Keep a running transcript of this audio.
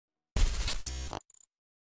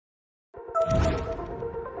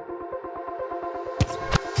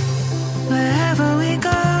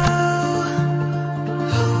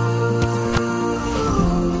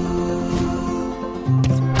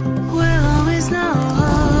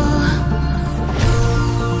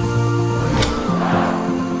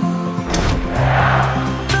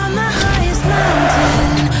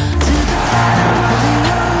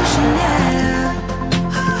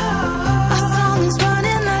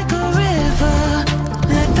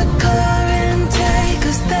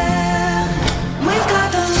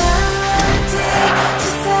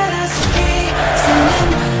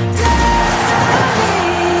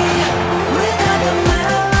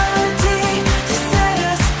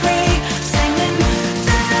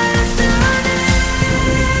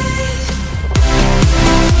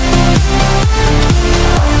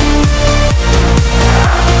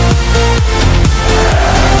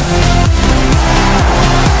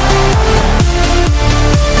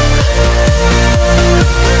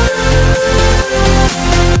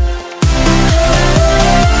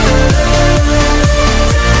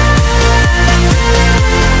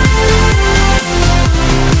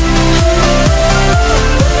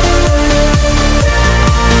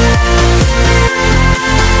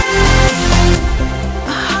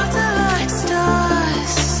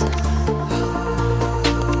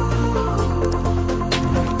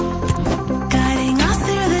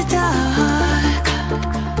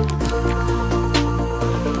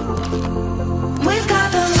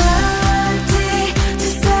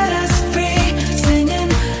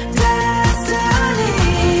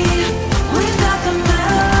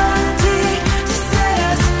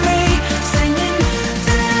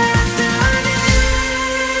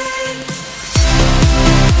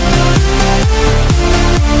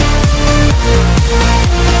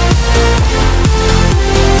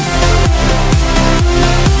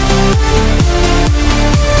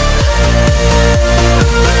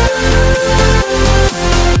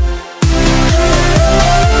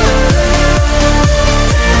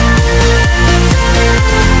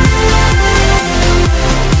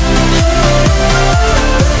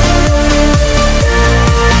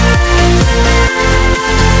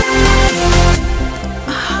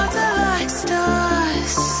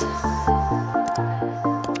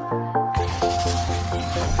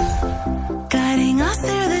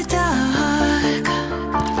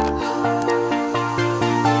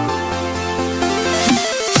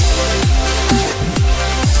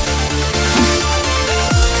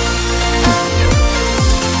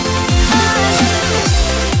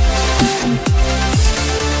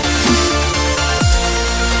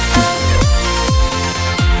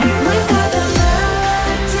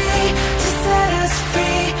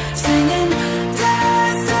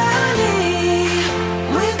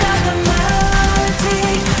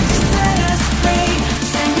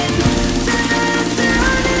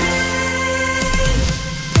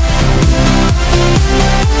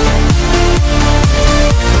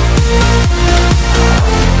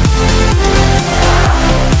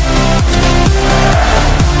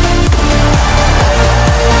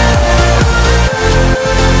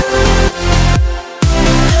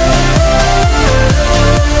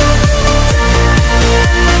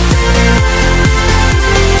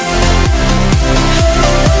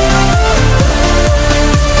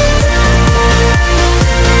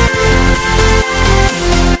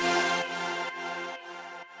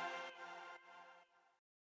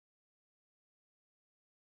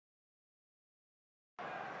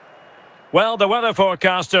Well, the weather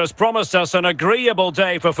forecasters promised us an agreeable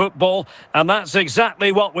day for football, and that's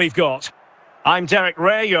exactly what we've got. I'm Derek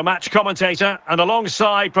Ray, your match commentator, and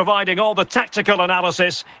alongside providing all the tactical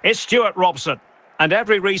analysis is Stuart Robson. And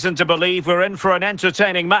every reason to believe we're in for an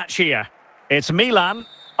entertaining match here. It's Milan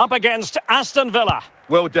up against Aston Villa.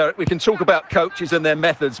 Well, Derek, we can talk about coaches and their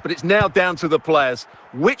methods, but it's now down to the players.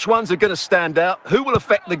 Which ones are going to stand out, who will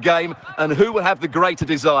affect the game, and who will have the greater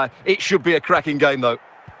desire? It should be a cracking game, though.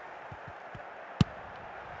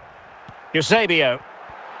 Eusebio.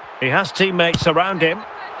 He has teammates around him.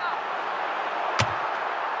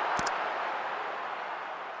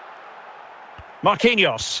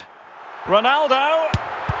 Marquinhos. Ronaldo.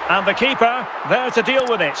 And the keeper there to deal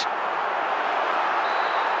with it.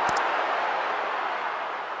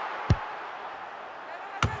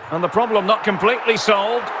 And the problem not completely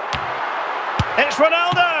solved. It's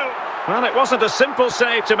Ronaldo! Well, it wasn't a simple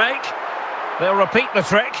save to make. They'll repeat the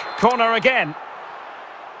trick. Corner again.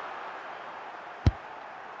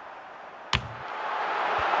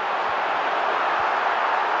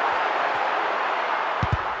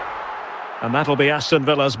 And that'll be Aston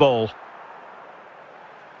Villa's ball.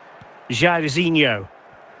 Jairzinho.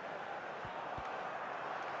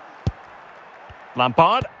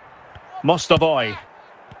 Lampard. Mostovoy.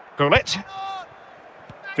 Gullit.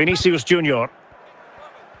 Vinicius Jr.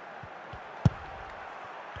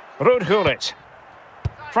 Ruud Gullit.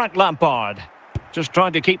 Frank Lampard. Just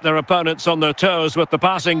trying to keep their opponents on their toes with the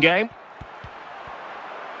passing game.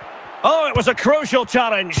 Oh, it was a crucial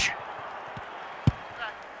challenge.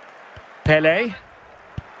 Pelé.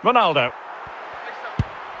 Ronaldo.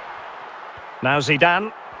 Now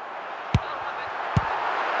Zidane.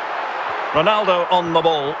 Ronaldo on the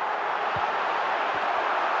ball.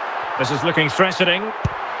 This is looking threatening.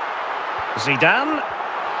 Zidane.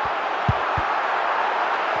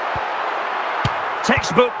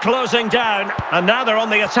 Textbook closing down, and now they're on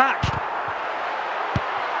the attack.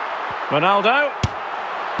 Ronaldo.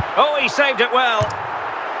 Oh, he saved it well.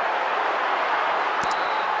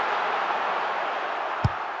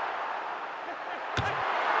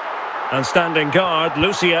 And standing guard,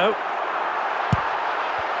 Lucio.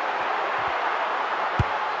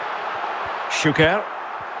 Schuker.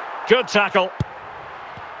 Good tackle.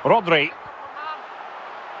 Rodri.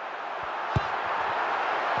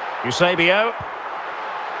 Eusebio.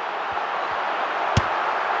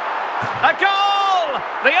 A goal!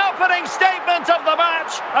 The opening statement of the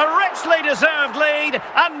match. A richly deserved lead,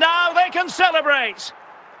 and now they can celebrate.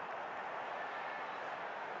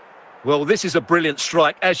 Well, this is a brilliant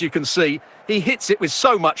strike, as you can see. He hits it with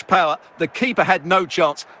so much power. The keeper had no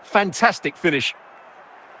chance. Fantastic finish.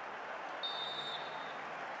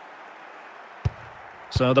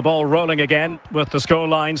 So the ball rolling again with the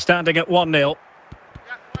scoreline standing at 1-0.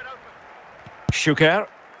 Schuker.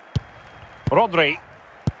 Rodri.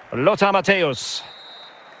 Lothar Matthäus.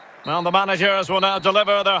 Well, the managers will now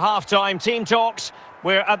deliver their half-time team talks.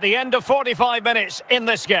 We're at the end of 45 minutes in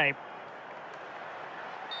this game.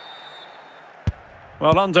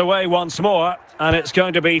 Well, underway once more, and it's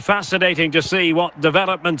going to be fascinating to see what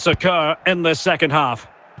developments occur in this second half.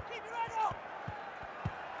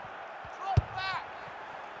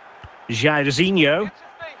 Jairzinho.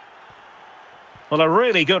 Well, a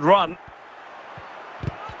really good run.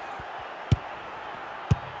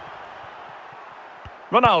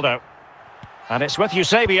 Ronaldo. And it's with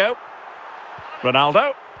Eusebio.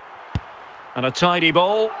 Ronaldo. And a tidy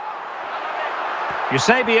ball.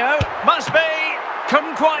 Eusebio. Must be.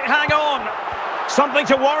 Couldn't quite hang on. Something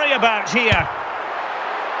to worry about here.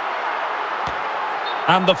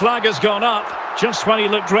 And the flag has gone up, just when he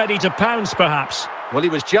looked ready to pounce, perhaps. Well, he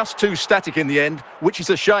was just too static in the end, which is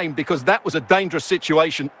a shame because that was a dangerous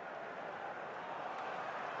situation.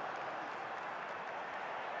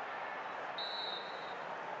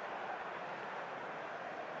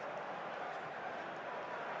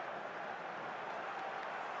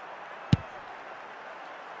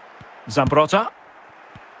 Zambrotta.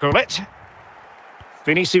 Gullit.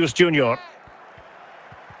 Vinicius Jr.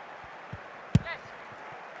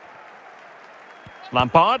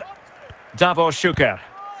 Lampard. Davor Schuker.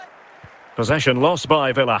 Possession lost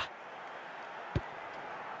by Villa.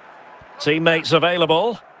 Teammates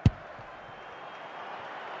available.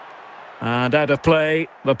 And out of play,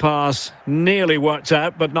 the pass nearly worked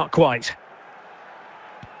out, but not quite.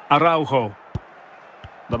 Araujo.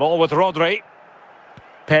 The ball with Rodri.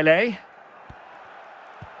 Pelé.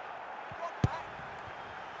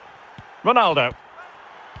 Ronaldo.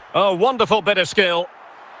 Oh, wonderful bit of skill.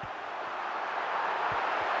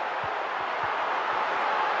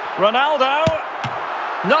 Ronaldo.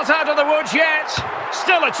 Not out of the woods yet.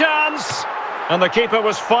 Still a chance. And the keeper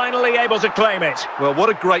was finally able to claim it. Well, what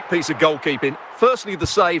a great piece of goalkeeping. Firstly, the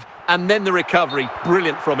save, and then the recovery.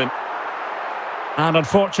 Brilliant from him. And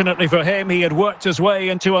unfortunately for him, he had worked his way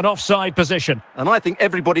into an offside position. And I think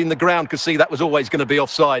everybody in the ground could see that was always going to be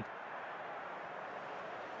offside.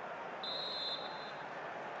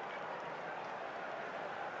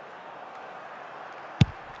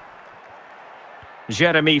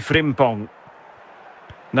 Jeremy Frimpong.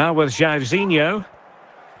 Now with Jairzinho.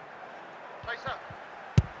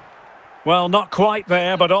 Well, not quite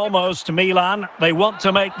there, but almost. Milan. They want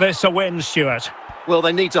to make this a win, Stuart. Well,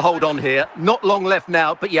 they need to hold on here. Not long left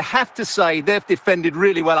now, but you have to say they've defended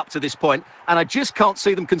really well up to this point, and I just can't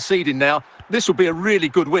see them conceding now. This will be a really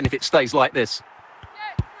good win if it stays like this.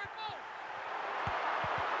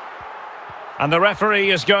 And the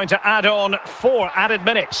referee is going to add on 4 added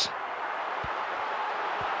minutes.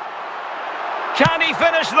 Can he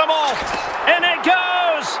finish them off? In it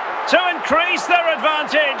goes to increase their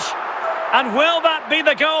advantage. And will that be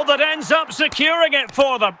the goal that ends up securing it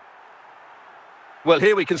for them? Well,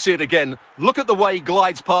 here we can see it again. Look at the way he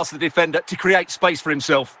glides past the defender to create space for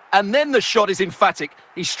himself. And then the shot is emphatic.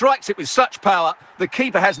 He strikes it with such power, the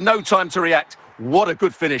keeper has no time to react. What a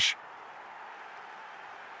good finish.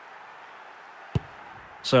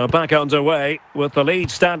 So back underway with the lead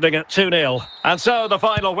standing at 2-0. And so the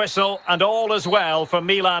final whistle, and all is well for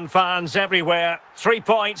Milan fans everywhere. 3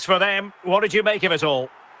 points for them. What did you make of it all?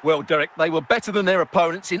 Well, Derek, they were better than their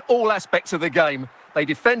opponents in all aspects of the game. They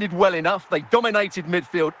defended well enough, they dominated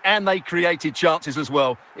midfield, and they created chances as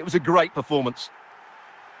well. It was a great performance.